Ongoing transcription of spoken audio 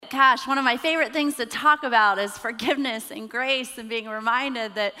gosh, one of my favorite things to talk about is forgiveness and grace and being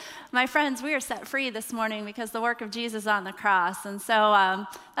reminded that, my friends, we are set free this morning because the work of Jesus on the cross. And so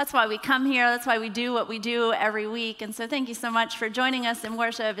that's why we come here. That's why we do what we do every week. And so thank you so much for joining us in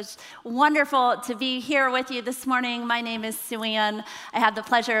worship. It's wonderful to be here with you this morning. My name is Sue Ann. I have the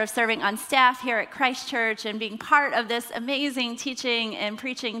pleasure of serving on staff here at Christ Church and being part of this amazing teaching and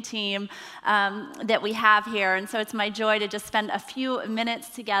preaching team that we have here. And so it's my joy to just spend a few minutes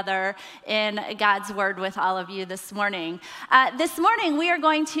together in God's Word with all of you this morning. This morning, we are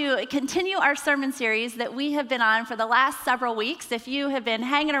going to continue our sermon series that we have been on for the last several weeks. If you have been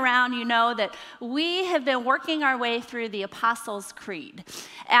hanging around, you know that we have been working our way through the Apostles' Creed.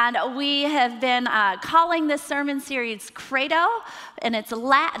 And we have been calling this sermon series Credo, and it's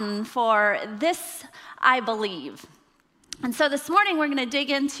Latin for "this I believe." And so this morning, we're going to dig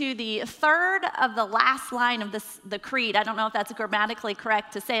into the third of the last line of the creed. I don't know if that's grammatically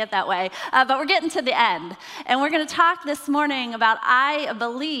correct to say it that way, but we're getting to the end. And we're going to talk this morning about I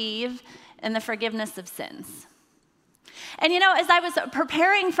believe in the forgiveness of sins. And you know, as I was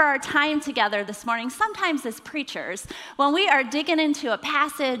preparing for our time together this morning, sometimes as preachers, when we are digging into a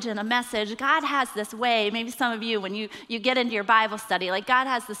passage and a message, God has this way, maybe some of you, when you get into your Bible study, like God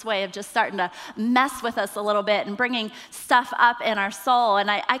has this way of just starting to mess with us a little bit and bringing stuff up in our soul.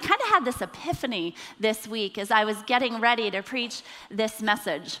 And I kind of had this epiphany this week as I was getting ready to preach this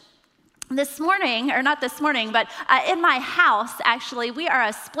message. This morning, or not this morning, but in my house, actually, we are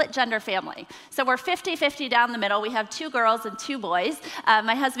a split gender family. So we're 50-50 down the middle. We have 2 girls and 2 boys.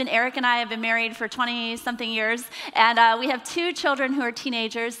 My husband, Eric, and I have been married for 20-something years. And we have 2 children who are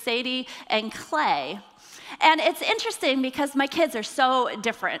teenagers, Sadie and Clay. And it's interesting because my kids are so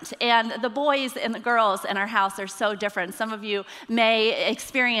different, and the boys and the girls in our house are so different. Some of you may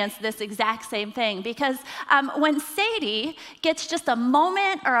experience this exact same thing because when Sadie gets just a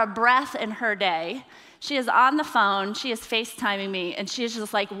moment or a breath in her day, she is on the phone, she is FaceTiming me, and she is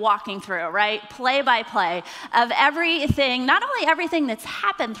just like walking through, right? Play by play of everything, not only everything that's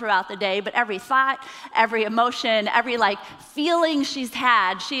happened throughout the day, but every thought, every emotion, every like feeling she's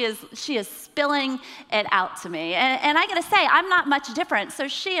had, she is spilling it out to me. And I gotta say, I'm not much different. So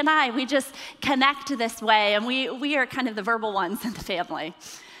she and I, we just connect this way, and we are kind of the verbal ones in the family.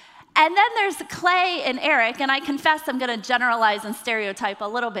 And then there's Clay and Eric, and I confess I'm going to generalize and stereotype a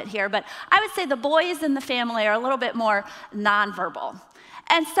little bit here, but I would say the boys in the family are a little bit more nonverbal.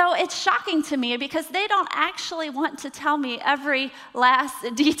 And so it's shocking to me because they don't actually want to tell me every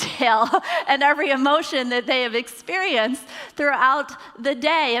last detail and every emotion that they have experienced throughout the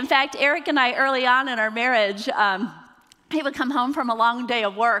day. In fact, Eric and I, early on in our marriage, he would come home from a long day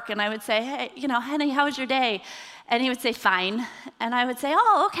of work, and I would say, hey, honey, how was your day? And he would say, fine. And I would say,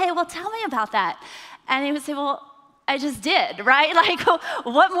 oh, okay, well, tell me about that. And he would say, well, I just did, right? Like,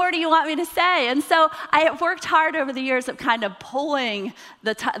 what more do you want me to say? And so I have worked hard over the years of kind of pulling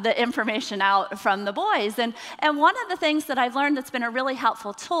the information out from the boys. And one of the things that I've learned that's been a really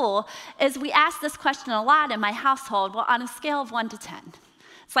helpful tool is we ask this question a lot in my household, well, on a scale of 1 to 10.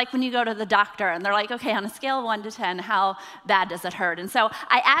 It's like when you go to the doctor and they're like, okay, on a scale of 1 to 10, how bad does it hurt? And so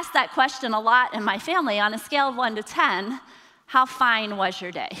I ask that question a lot in my family. On a scale of 1 to 10, how fine was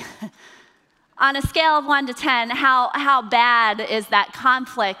your day? On a scale of 1 to 10, how bad is that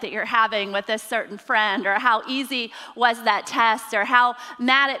conflict that you're having with this certain friend? Or how easy was that test? Or how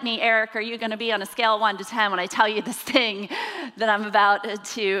mad at me, Eric, are you going to be on a scale of 1 to 10 when I tell you this thing that I'm about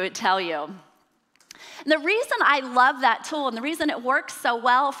to tell you? And the reason I love that tool and the reason it works so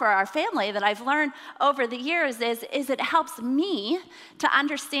well for our family that I've learned over the years is it helps me to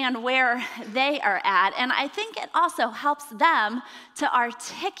understand where they are at. And I think it also helps them to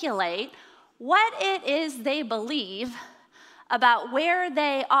articulate what it is they believe about where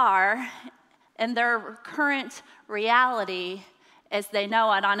they are in their current reality as they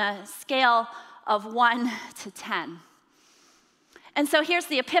know it on a scale of 1 to 10. And so here's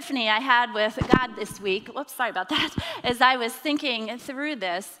the epiphany I had with God this week. Whoops, sorry about that. As I was thinking through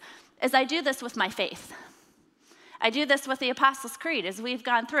this, as I do this with my faith. I do this with the Apostles' Creed as we've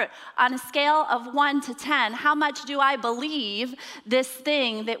gone through it. On a scale of 1 to 10, how much do I believe this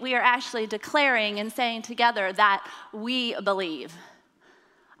thing that we are actually declaring and saying together that we believe?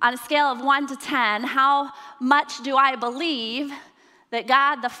 On a scale of 1 to 10, how much do I believe that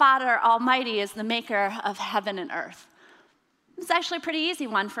God the Father Almighty is the maker of heaven and earth? It's actually a pretty easy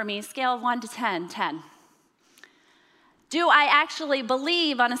one for me, scale of 1 to 10, 10. Do I actually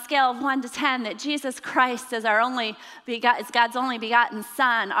believe on a scale of 1 to 10 that Jesus Christ is God's only begotten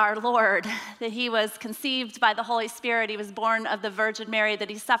Son, our Lord, that he was conceived by the Holy Spirit, he was born of the Virgin Mary, that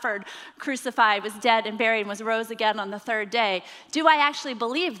he suffered, crucified, was dead and buried, and was rose again on the third day? Do I actually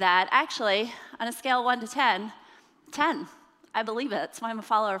believe that? Actually, on a scale of 1 to 10, 10. I believe it. That's why I'm a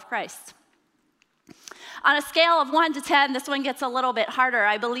follower of Christ. On a scale of 1 to 10, this one gets a little bit harder.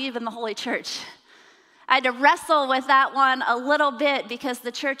 I believe in the Holy Church. I had to wrestle with that one a little bit because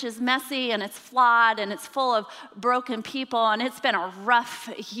the church is messy and it's flawed and it's full of broken people, and it's been a rough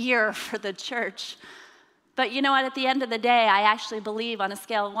year for the church. But you know what? At the end of the day, I actually believe on a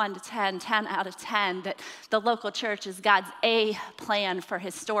scale of 1 to 10, 10 out of 10, that the local church is God's A plan for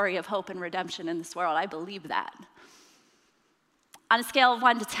his story of hope and redemption in this world. I believe that. On a scale of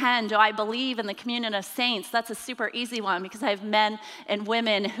 1 to 10, do I believe in the communion of saints? That's a super easy one because I have men and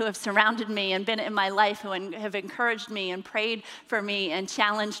women who have surrounded me and been in my life, who have encouraged me and prayed for me and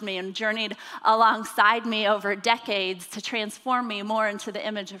challenged me and journeyed alongside me over decades to transform me more into the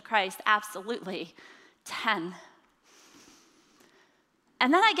image of Christ. Absolutely, 10.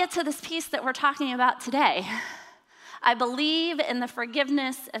 And then I get to this piece that we're talking about today. I believe in the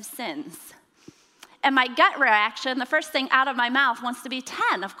forgiveness of sins. And my gut reaction, the first thing out of my mouth, wants to be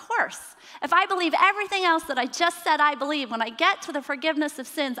 10, of course. If I believe everything else that I just said I believe, when I get to the forgiveness of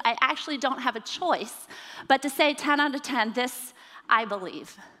sins, I actually don't have a choice but to say 10 out of 10, this I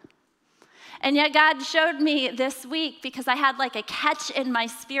believe. And yet God showed me this week, because I had like a catch in my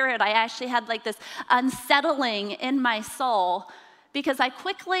spirit, I actually had like this unsettling in my soul, because I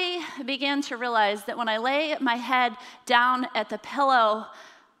quickly began to realize that when I lay my head down at the pillow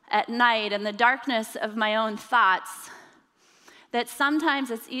at night in the darkness of my own thoughts, that sometimes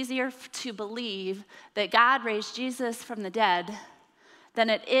it's easier to believe that God raised Jesus from the dead than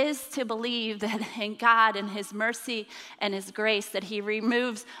it is to believe that in God and his mercy and his grace that he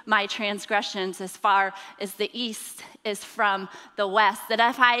removes my transgressions as far as the east is from the west. That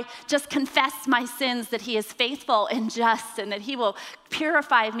if I just confess my sins, that he is faithful and just, and that he will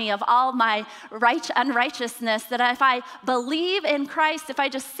purify me of all my unrighteousness. That if I believe in Christ, if I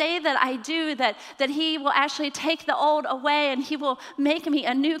just say that I do, that he will actually take the old away and he will make me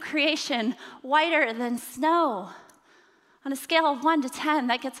a new creation, whiter than snow. On a scale of 1 to 10,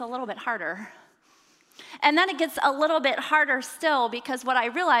 that gets a little bit harder. And then it gets a little bit harder still, because what I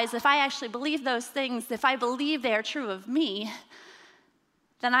realize, if I actually believe those things, if I believe they are true of me,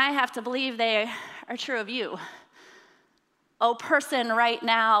 then I have to believe they are true of you. Oh, person right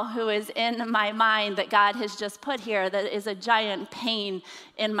now who is in my mind that God has just put here, that is a giant pain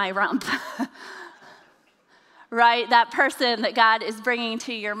in my rump. Right? That person that God is bringing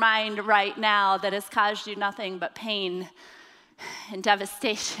to your mind right now that has caused you nothing but pain and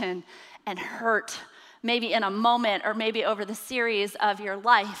devastation and hurt, maybe in a moment or maybe over the series of your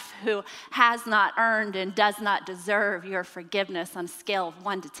life, who has not earned and does not deserve your forgiveness. On a scale of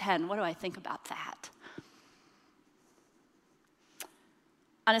 1 to 10, what do I think about that?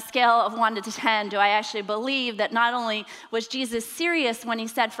 On a scale of 1 to 10, do I actually believe that not only was Jesus serious when he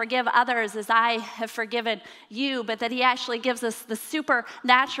said, forgive others as I have forgiven you, but that he actually gives us the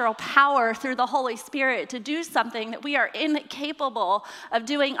supernatural power through the Holy Spirit to do something that we are incapable of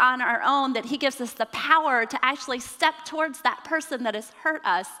doing on our own, that he gives us the power to actually step towards that person that has hurt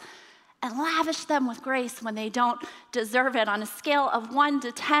us and lavish them with grace when they don't deserve it. On a scale of 1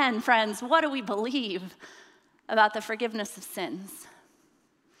 to 10, friends, what do we believe about the forgiveness of sins?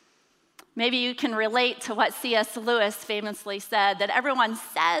 Maybe you can relate to what C.S. Lewis famously said, that everyone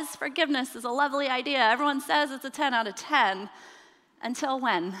says forgiveness is a lovely idea. Everyone says it's a 10 out of 10. Until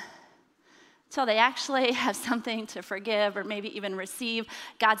when? Until they actually have something to forgive, or maybe even receive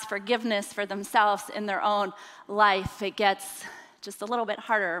God's forgiveness for themselves in their own life. It gets just a little bit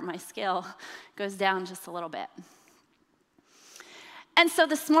harder. My scale goes down just a little bit. And so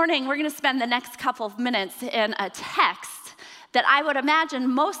this morning, we're going to spend the next couple of minutes in a text that I would imagine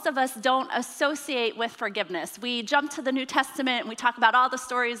most of us don't associate with forgiveness. We jump to the New Testament and we talk about all the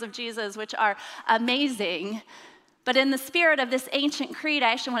stories of Jesus, which are amazing. But in the spirit of this ancient creed,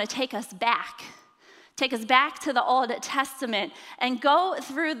 I actually want to take us back to the Old Testament and go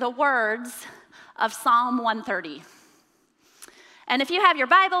through the words of Psalm 130. And if you have your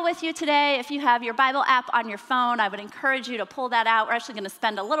Bible with you today, if you have your Bible app on your phone, I would encourage you to pull that out. We're actually going to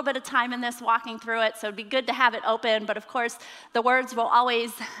spend a little bit of time in this walking through it, so it'd be good to have it open. But of course, the words will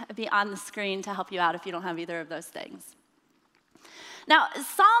always be on the screen to help you out if you don't have either of those things. Now,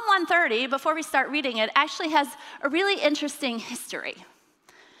 Psalm 130, before we start reading it, actually has a really interesting history.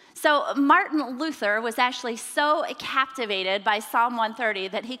 So Martin Luther was actually so captivated by Psalm 130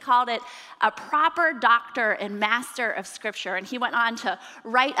 that he called it a proper doctor and master of Scripture. And he went on to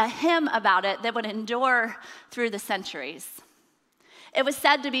write a hymn about it that would endure through the centuries. It was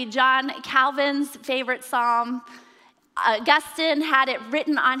said to be John Calvin's favorite psalm. Augustine had it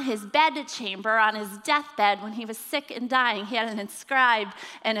written on his bedchamber, on his deathbed when he was sick and dying. He had it inscribed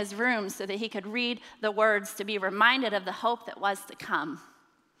in his room so that he could read the words to be reminded of the hope that was to come.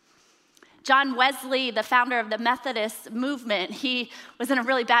 John Wesley, the founder of the Methodist movement, he was in a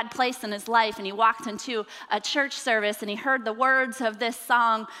really bad place in his life, and he walked into a church service and he heard the words of this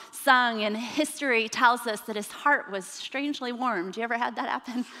song sung, and history tells us that his heart was strangely warmed. You ever had that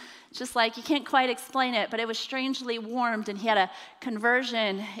happen? Just like you can't quite explain it, but it was strangely warmed, and he had a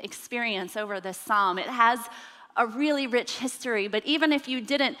conversion experience over this psalm. It has a really rich history, but even if you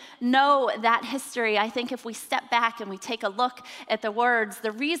didn't know that history, I think if we step back and we take a look at the words,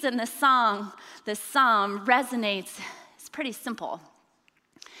 the reason this psalm resonates is pretty simple.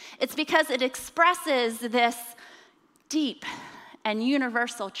 It's because it expresses this deep and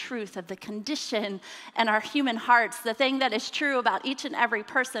universal truth of the condition in our human hearts, the thing that is true about each and every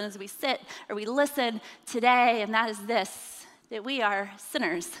person as we sit or we listen today, and that is this, that we are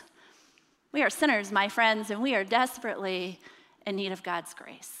sinners. We are sinners, my friends, and we are desperately in need of God's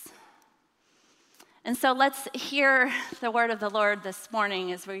grace. And so let's hear the word of the Lord this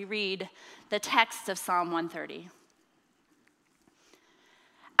morning as we read the text of Psalm 130.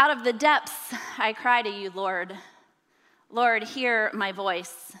 Out of the depths I cry to you, Lord. Lord, hear my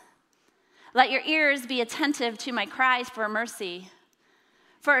voice. Let your ears be attentive to my cries for mercy.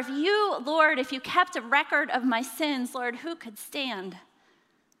 For if you, Lord, if you kept a record of my sins, Lord, who could stand?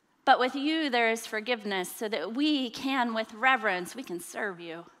 But with you there is forgiveness, so that we can, with reverence, we can serve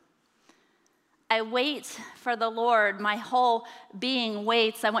you. I wait for the Lord. My whole being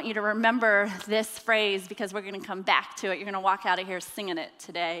waits. I want you to remember this phrase because we're going to come back to it. You're going to walk out of here singing it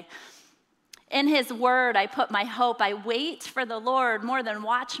today. In his word, I put my hope. I wait for the Lord more than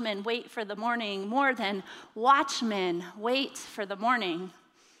watchmen wait for the morning, more than watchmen wait for the morning.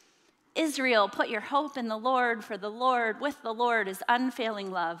 Israel, put your hope in the Lord, for the Lord, with the Lord is unfailing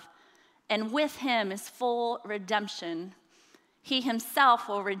love, and with him is full redemption. He himself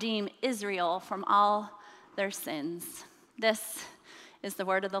will redeem Israel from all their sins. This is the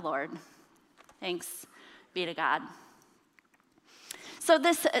word of the Lord. Thanks be to God. So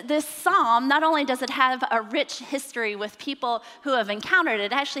this psalm, not only does it have a rich history with people who have encountered it,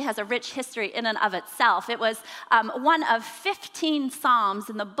 it actually has a rich history in and of itself. It was one of 15 psalms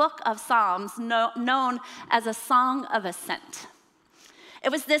in the book of Psalms known as a song of ascent.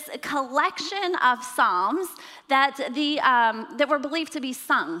 It was this collection of psalms that were believed to be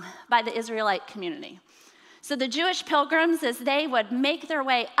sung by the Israelite community. So the Jewish pilgrims, as they would make their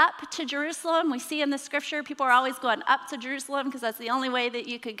way up to Jerusalem, we see in the scripture, people are always going up to Jerusalem because that's the only way that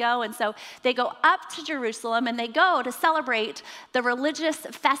you could go. And so they go up to Jerusalem and they go to celebrate the religious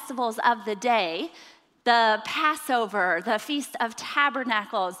festivals of the day, the Passover, the Feast of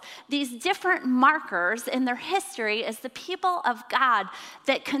Tabernacles, these different markers in their history as the people of God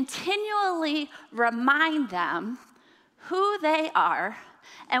that continually remind them who they are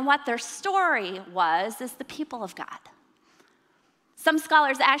and what their story was as the people of God. Some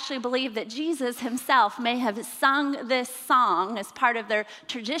scholars actually believe that Jesus himself may have sung this song as part of their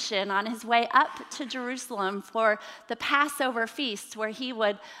tradition on his way up to Jerusalem for the Passover feast where he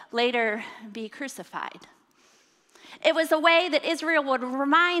would later be crucified. It was a way that Israel would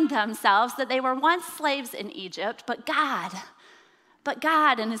remind themselves that they were once slaves in Egypt, but God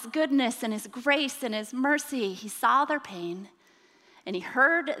in his goodness and his grace and his mercy, he saw their pain and he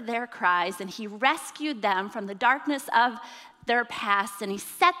heard their cries and he rescued them from the darkness of their past, and he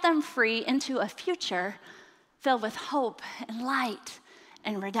set them free into a future filled with hope and light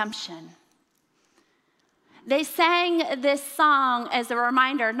and redemption. They sang this song as a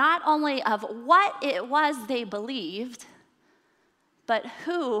reminder not only of what it was they believed, but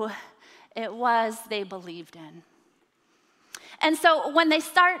who it was they believed in. And so when they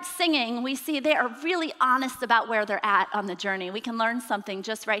start singing, we see they are really honest about where they're at on the journey. We can learn something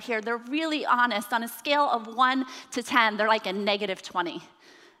just right here. They're really honest. On a scale of 1 to 10, they're like a -20.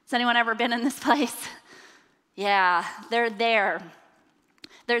 Has anyone ever been in this place? Yeah, they're there.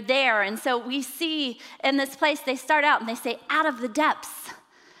 They're there. And so we see in this place, they start out and they say, out of the depths,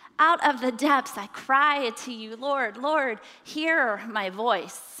 I cry to you, Lord, Lord, hear my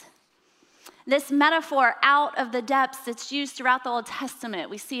voice. This metaphor, out of the depths, it's used throughout the Old Testament.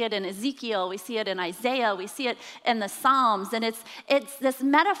 We see it in Ezekiel, we see it in Isaiah, we see it in the Psalms, and it's this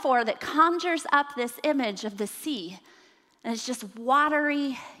metaphor that conjures up this image of the sea And it's just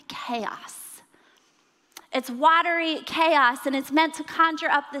watery chaos. It's watery chaos, and it's meant to conjure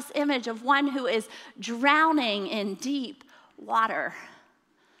up this image of one who is drowning in deep water.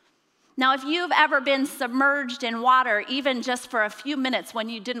 Now, if you've ever been submerged in water, even just for a few minutes when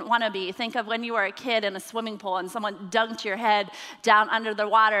you didn't want to be, think of when you were a kid in a swimming pool and someone dunked your head down under the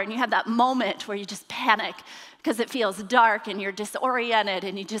water, and you have that moment where you just panic because it feels dark and you're disoriented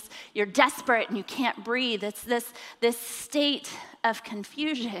and you're desperate and you can't breathe. It's this state of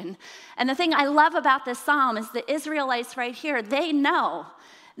confusion. And the thing I love about this psalm is the Israelites right here, they know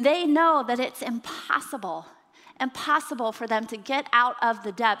that it's impossible for them to get out of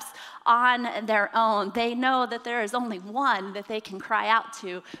the depths on their own. They know that there is only one that they can cry out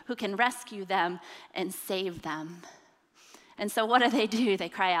to who can rescue them and save them. And so what do? They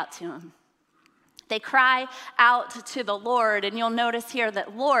cry out to him. They cry out to the Lord, and you'll notice here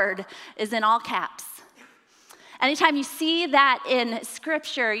that Lord is in all caps. Anytime you see that in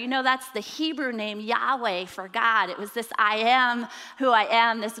Scripture, you know that's the Hebrew name Yahweh for God. It was this I am who I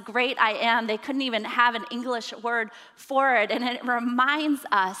am, this great I am. They couldn't even have an English word for it. And it reminds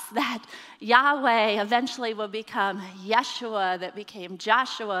us that Yahweh eventually will become Yeshua, that became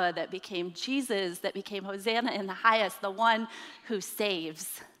Joshua, that became Jesus, that became Hosanna in the highest, the one who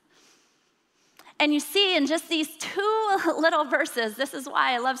saves. And you see in just these two little verses, this is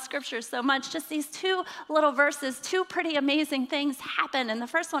why I love Scripture so much, just these two little verses, two pretty amazing things happen. And the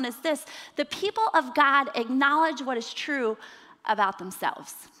first one is this: the people of God acknowledge what is true about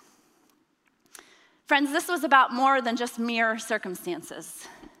themselves. Friends, this was about more than just mere circumstances.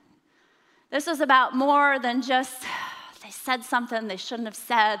 This was about more than just they said something they shouldn't have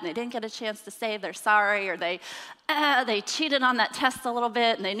said, and they didn't get a chance to say they're sorry, or they cheated on that test a little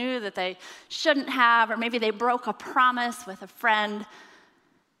bit, and they knew that they shouldn't have, or maybe they broke a promise with a friend.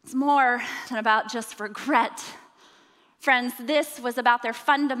 It's more than about just regret. Friends, this was about their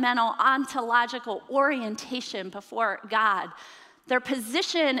fundamental ontological orientation before God. Their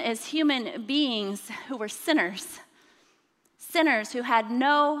position as human beings who were sinners who had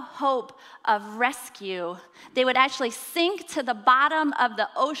no hope of rescue. They would actually sink to the bottom of the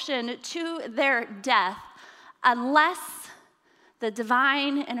ocean to their death unless the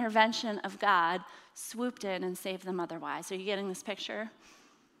divine intervention of God swooped in and saved them otherwise. Are you getting this picture?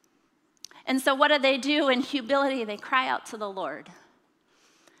 And so what do? In humility, they cry out to the Lord.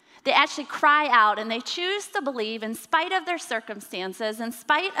 They actually cry out, and they choose to believe in spite of their circumstances, in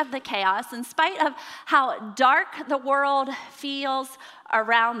spite of the chaos, in spite of how dark the world feels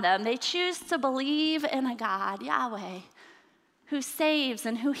around them. They choose to believe in a God, Yahweh, who saves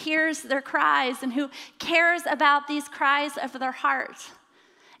and who hears their cries and who cares about these cries of their heart.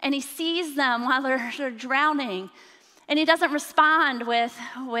 And he sees them while they're drowning. And he doesn't respond with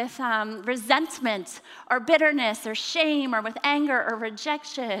resentment or bitterness or shame or with anger or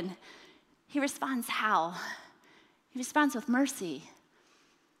rejection. He responds how? He responds with mercy.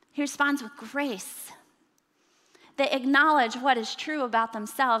 He responds with grace. They acknowledge what is true about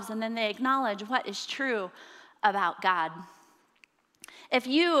themselves, and then they acknowledge what is true about God. If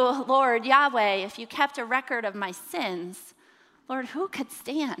you, Lord Yahweh, if you kept a record of my sins, Lord, who could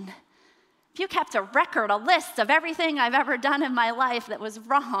stand? If you kept a record, a list of everything I've ever done in my life that was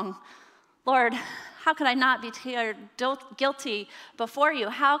wrong, Lord, how could I not be declared guilty before you?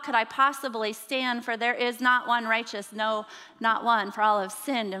 How could I possibly stand? For there is not one righteous, no, not one. For all have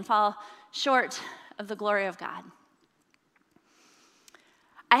sinned and fall short of the glory of God.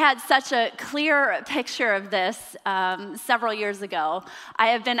 I had such a clear picture of this several years ago. I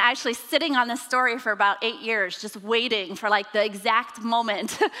have been actually sitting on this story for about 8 years, just waiting for like the exact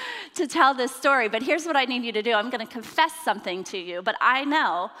moment to tell this story. But here's what I need you to do. I'm going to confess something to you, but I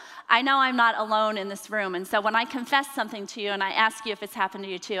know I'm not alone in this room. And so when I confess something to you and I ask you if it's happened to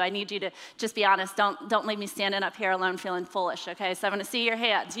you too, I need you to just be honest. Don't leave me standing up here alone feeling foolish, okay? So I want to see your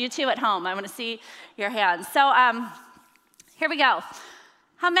hands. You too at home, I want to see your hands. So here we go.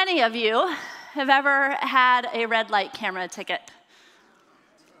 How many of you have ever had a red light camera ticket?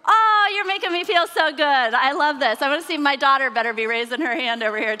 Oh, you're making me feel so good. I love this. I want to see my daughter better be raising her hand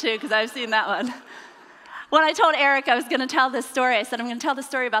over here too, because I've seen that one. When I told Eric I was going to tell this story, I said, I'm going to tell the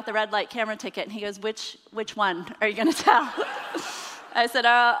story about the red light camera ticket. And he goes, which one are you going to tell? I said,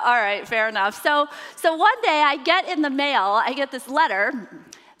 oh, all right, fair enough. So one day I get in the mail, I get this letter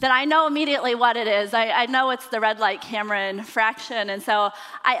that I know immediately what it is. I know it's the red light camera infraction. And so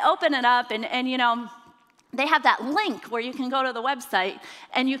I open it up, and you know, they have that link where you can go to the website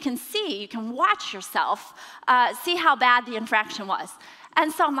and you can watch yourself, see how bad the infraction was. And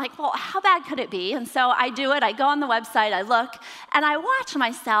so I'm like, well, how bad could it be? And so I do it. I go on the website, I look, and I watch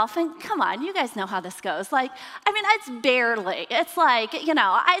myself. And come on, you guys know how this goes. Like, I mean, it's barely. It's like, it's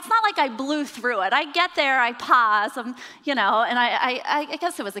not like I blew through it. I get there, I pause, and I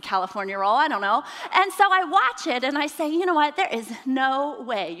guess it was a California roll. I don't know. And so I watch it, and I say, you know what? There is no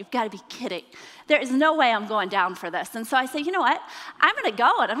way. You've got to be kidding. There is no way I'm going down for this. And so I say, you know what? I'm going to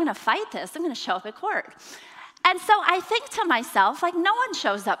go and I'm going to fight this. I'm going to show up at court. And so I think to myself, like, no one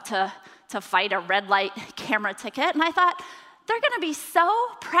shows up to fight a red light camera ticket. And I thought, they're going to be so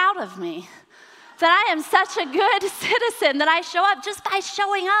proud of me that I am such a good citizen that I show up. Just by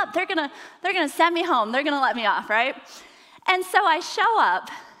showing up, they're going to send me home. They're going to let me off, right? And so I show up,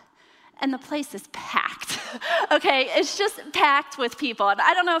 and the place is packed, okay? It's just packed with people. And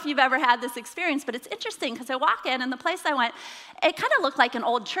I don't know if you've ever had this experience, but it's interesting because I walk in, and the place I went, it kind of looked like an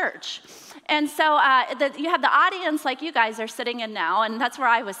old church. And so you have the audience like you guys are sitting in now, and that's where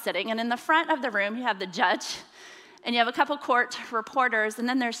I was sitting. And in the front of the room, you have the judge, and you have a couple court reporters, and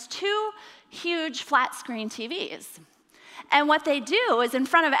then there's two huge flat screen TVs. And what they do is in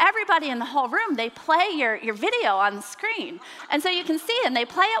front of everybody in the whole room, they play your video on the screen. And so you can see, and they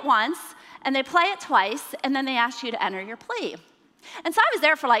play it once, and they play it twice, and then they ask you to enter your plea. And so I was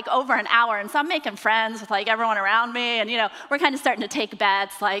there for like over an hour, and so I'm making friends with like everyone around me, and we're kind of starting to take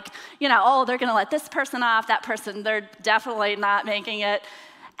bets, like, oh, they're gonna let this person off, that person, they're definitely not making it.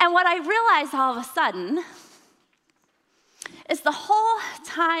 And what I realized all of a sudden is the whole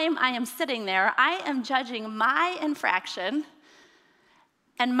time I am sitting there, I am judging my infraction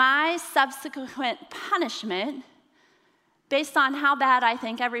and my subsequent punishment based on how bad I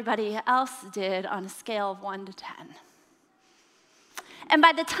think everybody else did on a scale of 1 to 10. And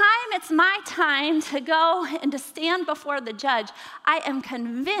by the time it's my time to go and to stand before the judge, I am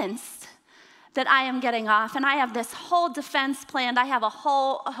convinced that I am getting off, and I have this whole defense planned. I have a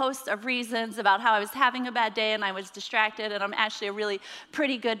whole host of reasons about how I was having a bad day and I was distracted, and I'm actually a really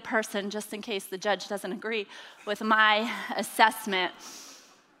pretty good person, just in case the judge doesn't agree with my assessment.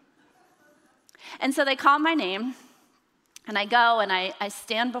 And so they call my name, and I go and I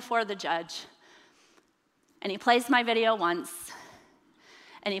stand before the judge, and he plays my video once,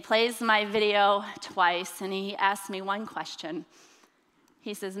 and he plays my video twice, and he asks me one question.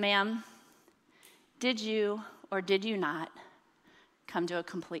 He says, "Ma'am, did you or did you not come to a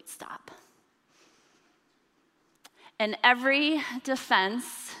complete stop?" And every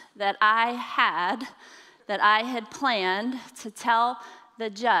defense that I had planned to tell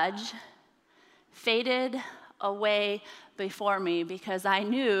the judge faded away before me because I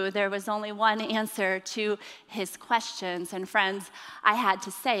knew there was only one answer to his questions. And friends, I had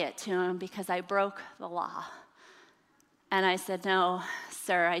to say it to him because I broke the law. And I said, "No,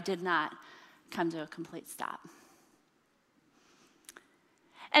 sir, I did not come to a complete stop."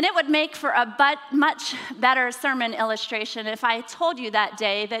 And it would make for a much better sermon illustration if I told you that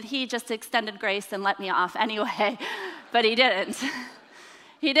day that he just extended grace and let me off anyway, but he didn't.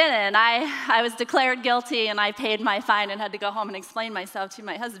 He didn't. I was declared guilty, and I paid my fine and had to go home and explain myself to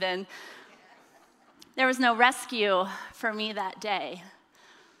my husband. There was no rescue for me that day.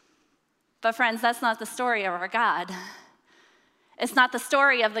 But friends, that's not the story of our God. It's not the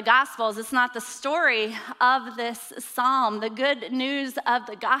story of the Gospels. It's not the story of this psalm. The good news of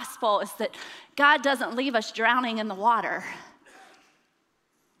the gospel is that God doesn't leave us drowning in the water.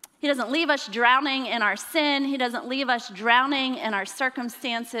 He doesn't leave us drowning in our sin. He doesn't leave us drowning in our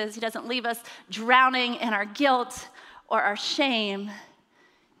circumstances. He doesn't leave us drowning in our guilt or our shame.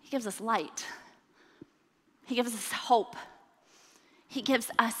 He gives us light. He gives us hope. He gives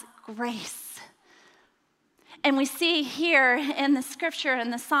us grace. And we see here in the scripture,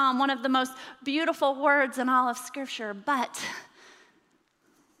 in the psalm, one of the most beautiful words in all of scripture, but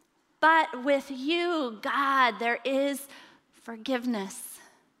with you, God, there is forgiveness.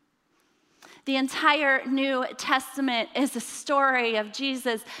 The entire New Testament is a story of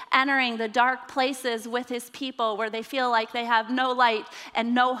Jesus entering the dark places with his people where they feel like they have no light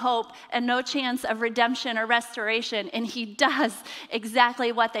and no hope and no chance of redemption or restoration. And he does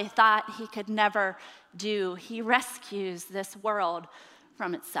exactly what they thought he could never do. He rescues this world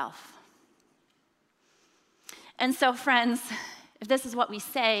from itself. And so, friends, if this is what we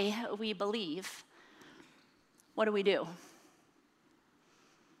say we believe, what do we do?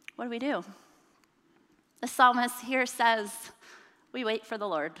 What do we do? The psalmist here says, we wait for the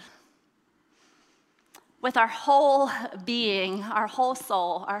Lord. With our whole being, our whole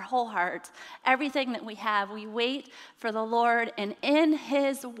soul, our whole heart, everything that we have, we wait for the Lord, and in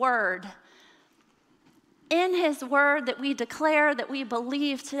his word that we declare, that we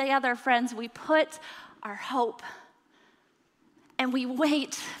believe together, friends, we put our hope. And we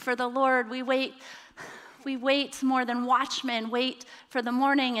wait for the Lord. We wait more than watchmen wait for the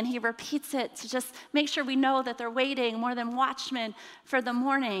morning, and he repeats it to just make sure we know that they're waiting more than watchmen for the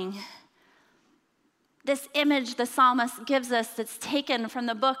morning. This image the psalmist gives us that's taken from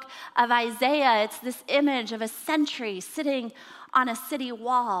the book of Isaiah, it's this image of a sentry sitting on a city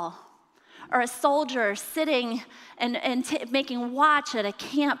wall, or a soldier sitting and making watch at a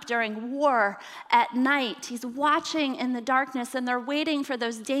camp during war at night. He's watching in the darkness, and they're waiting for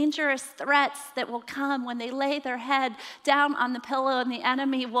those dangerous threats that will come when they lay their head down on the pillow and the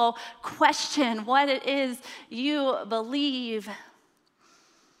enemy will question what it is you believe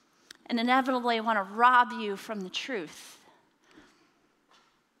and inevitably want to rob you from the truth.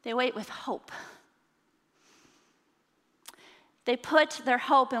 They wait with hope. They put their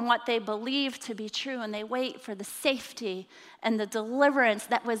hope in what they believe to be true, and they wait for the safety and the deliverance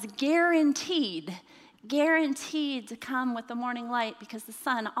that was guaranteed to come with the morning light, because the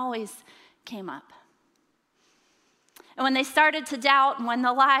sun always came up. And when they started to doubt, and when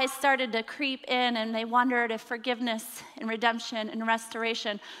the lies started to creep in, and they wondered if forgiveness and redemption and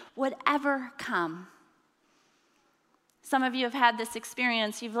restoration would ever come. Some of you have had this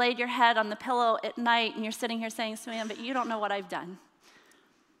experience. You've laid your head on the pillow at night, and you're sitting here saying, Suann, but you don't know what I've done.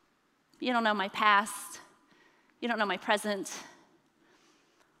 You don't know my past. You don't know my present.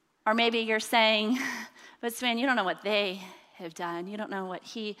 Or maybe you're saying, but Suann, you don't know what they have done. You don't know what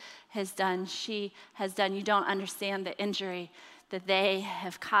he has done, she has done. You don't understand the injury that they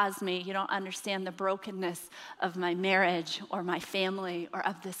have caused me. You don't understand the brokenness of my marriage or my family or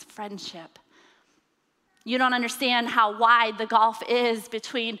of this friendship. You don't understand how wide the gulf is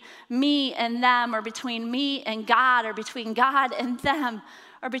between me and them, or between me and God, or between God and them,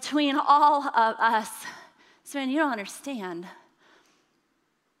 or between all of us. Suann, you don't understand.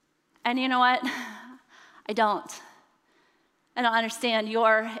 And you know what? I don't understand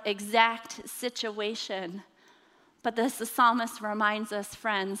your exact situation. But this, the psalmist reminds us,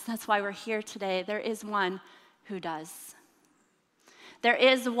 friends, that's why we're here today. There is one who does. There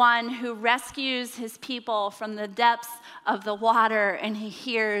is one who rescues his people from the depths of the water, and he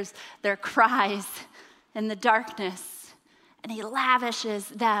hears their cries in the darkness, and he lavishes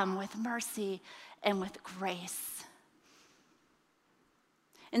them with mercy and with grace.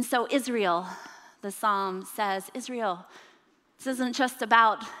 And so Israel, the psalm says, Israel, this isn't just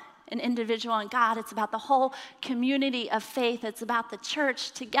about an individual and God, it's about the whole community of faith. It's about the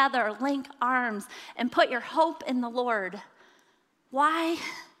church together. Link arms and put your hope in the Lord. Why?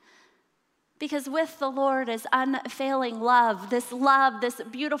 Because with the Lord is unfailing love, this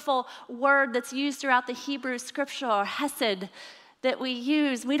beautiful word that's used throughout the Hebrew scripture, or hesed, that we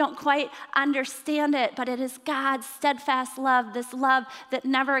use. We don't quite understand it, but it is God's steadfast love, this love that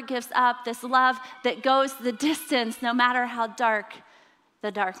never gives up, this love that goes the distance no matter how dark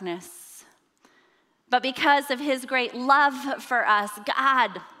the darkness. But because of his great love for us,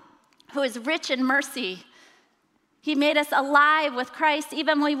 God, who is rich in mercy, he made us alive with Christ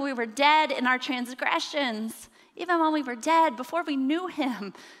even when we were dead in our transgressions, even when we were dead before we knew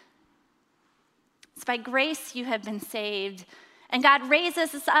him. It's by grace you have been saved. And God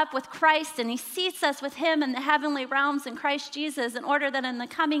raises us up with Christ, and he seats us with him in the heavenly realms in Christ Jesus, in order that in the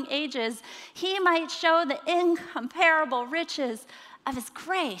coming ages he might show the incomparable riches of his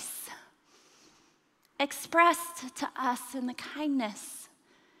grace, expressed to us in the kindness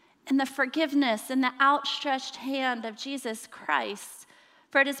and the forgiveness and the outstretched hand of Jesus Christ.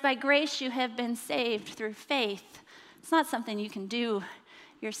 For it is by grace you have been saved through faith. It's not something you can do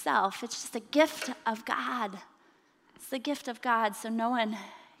yourself. It's just a gift of God. It's the gift of God, so no one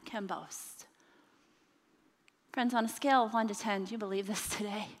can boast. Friends, on a scale of 1 to 10, do you believe this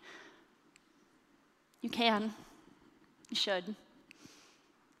today? You can. You should.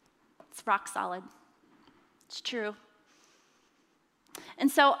 It's rock solid. It's true. And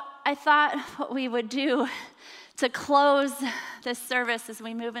so I thought what we would do to close this service as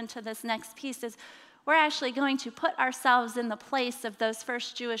we move into this next piece is we're actually going to put ourselves in the place of those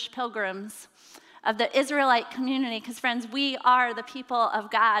first Jewish pilgrims, of the Israelite community, because friends, we are the people of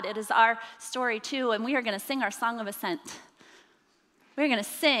God. It is our story too, and we are going to sing our song of ascent. We're going to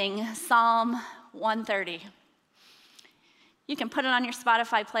sing Psalm 130. You can put it on your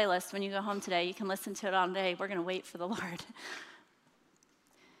Spotify playlist when you go home today. You can listen to it all day. We're going to wait for the Lord.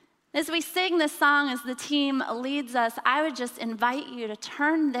 As we sing this song, as the team leads us, I would just invite you to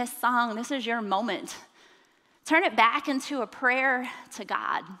turn this song, this is your moment, turn it back into a prayer to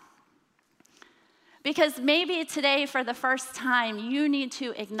God. Because maybe today, for the first time, you need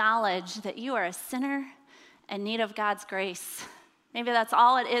to acknowledge that you are a sinner in need of God's grace. Maybe that's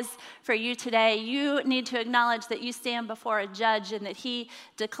all it is for you today. You need to acknowledge that you stand before a judge and that he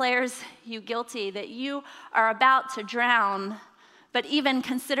declares you guilty, that you are about to drown. But even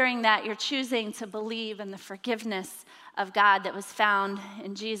considering that, you're choosing to believe in the forgiveness of God that was found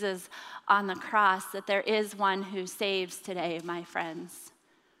in Jesus on the cross, that there is one who saves today, my friends.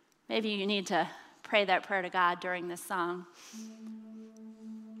 Maybe you need to pray that prayer to God during this song.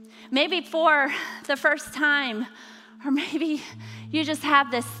 Maybe for the first time, or maybe you just have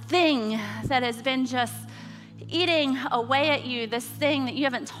this thing that has been just eating away at you, this thing that you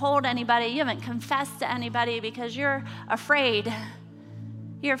haven't told anybody, you haven't confessed to anybody because you're afraid.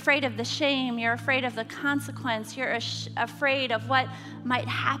 You're afraid of the shame. You're afraid of the consequence. You're afraid of what might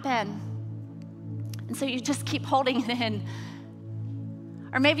happen. And so you just keep holding it in.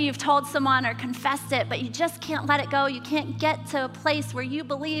 Or maybe you've told someone or confessed it, but you just can't let it go. You can't get to a place where you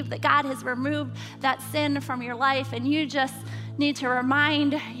believe that God has removed that sin from your life, and you just need to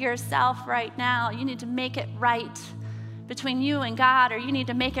remind yourself right now, you need to make it right between you and God, or you need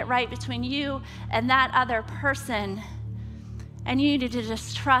to make it right between you and that other person. And you need to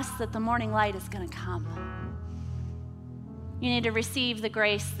just trust that the morning light is going to come. You need to receive the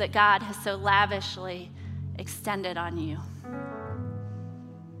grace that God has so lavishly extended on you.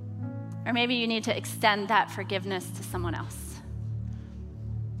 Or maybe you need to extend that forgiveness to someone else.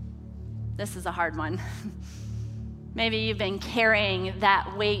 This is a hard one. Maybe you've been carrying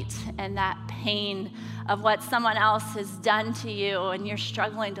that weight and that pain of what someone else has done to you, and you're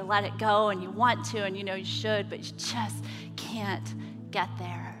struggling to let it go, and you want to, and you know you should, but you just can't get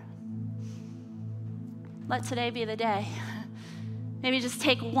there. Let today be the day. Maybe just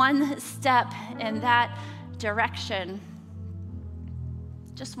take one step in that direction.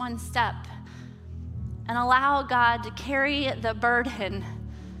 Just one step. And allow God to carry the burden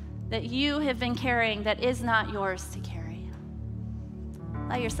that you have been carrying that is not yours to carry.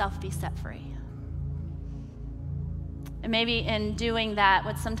 Let yourself be set free. And maybe in doing that,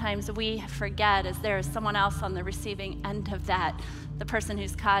 what sometimes we forget is there is someone else on the receiving end of that, the person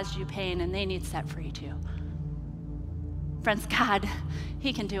who's caused you pain, and they need set free too. Friends, God,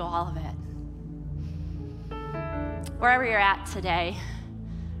 He can do all of it. Wherever you're at today,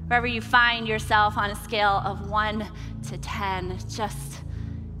 wherever you find yourself on a scale of 1 to 10, just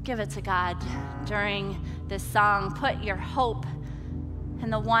give it to God during this song. Put your hope in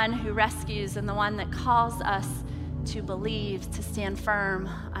the one who rescues and the one that calls us to believe, to stand firm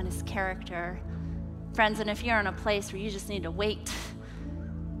on His character. Friends, and if you're in a place where you just need to wait,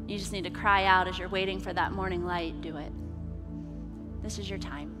 you just need to cry out as you're waiting for that morning light, do it. This is your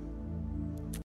time.